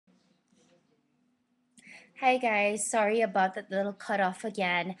Hi guys, sorry about that little cutoff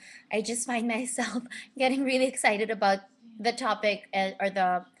again. I just find myself getting really excited about the topic or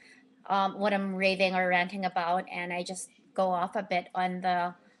the what I'm raving or ranting about, and I just go off a bit on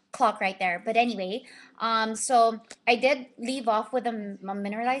the clock right there. But anyway, so I did leave off with a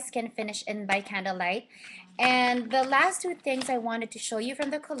mineralized skin finish in by candlelight, and the last two things I wanted to show you from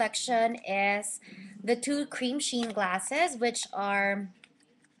the collection is the two cream sheen glasses, which are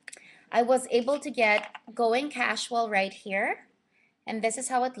I was able to get going casual right here, and this is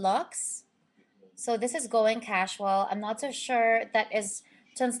how it looks. So this is going casual. I'm not so sure that is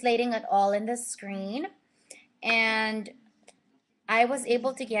translating at all in the screen. And I was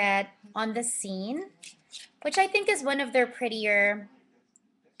able to get on the scene, which I think is one of their prettier,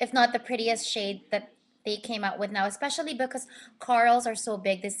 if not the prettiest shade that they came out with now, especially because corals are so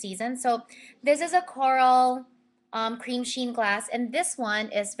big this season. So this is a coral cream sheen glass, and this one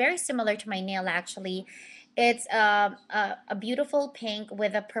is very similar to my nail actually. It's a beautiful pink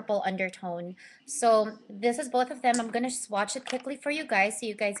with a purple undertone. So this is both of them. I'm gonna swatch it quickly for you guys so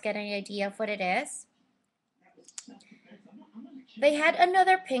you guys get an idea of what it is. They had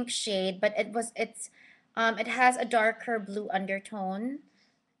another pink shade, but it has a darker blue undertone.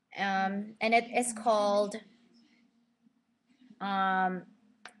 And it is called um,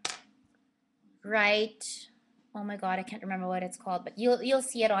 right. Oh my God, I can't remember what it's called, but you'll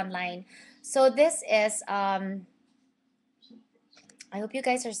see it online. So this is I hope you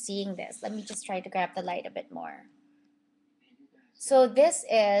guys are seeing this. Let me just try to grab the light a bit more. So this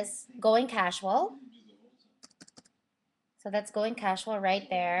is going casual. So that's going casual right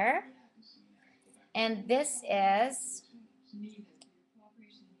there. And this is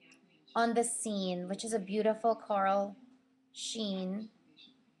on the scene, which is a beautiful coral sheen.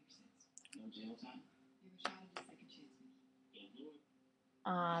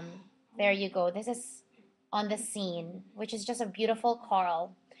 Um, there you go. This is on the scene, which is just a beautiful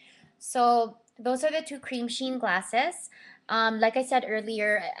coral. So those are the two cream sheen glasses. Like I said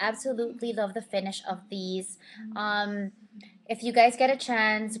earlier, I absolutely love the finish of these. If you guys get a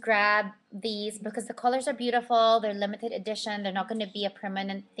chance, grab these because the colors are beautiful. They're limited edition. They're not going to be a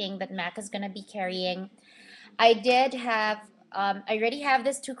permanent thing that MAC is going to be carrying. I already have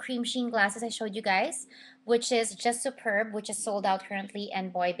this two cream sheen glasses I showed you guys, which is just superb, which is sold out currently,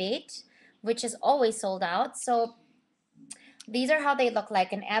 and Boy Bait, which is always sold out. So these are how they look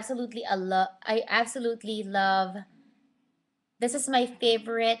like, and I absolutely love. This is my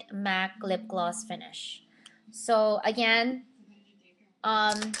favorite MAC lip gloss finish. So again,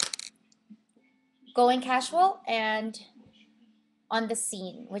 um, going casual and on the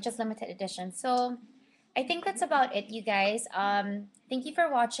scene, which is limited edition. So I think that's about it, you guys. Thank you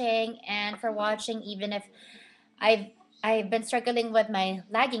for watching and for watching even if I've I've been struggling with my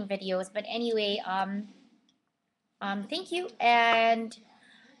lagging videos. But anyway, thank you and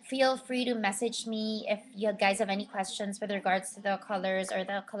feel free to message me if you guys have any questions with regards to the colors or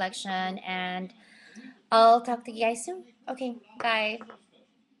the collection, and I'll talk to you guys soon. Okay, bye.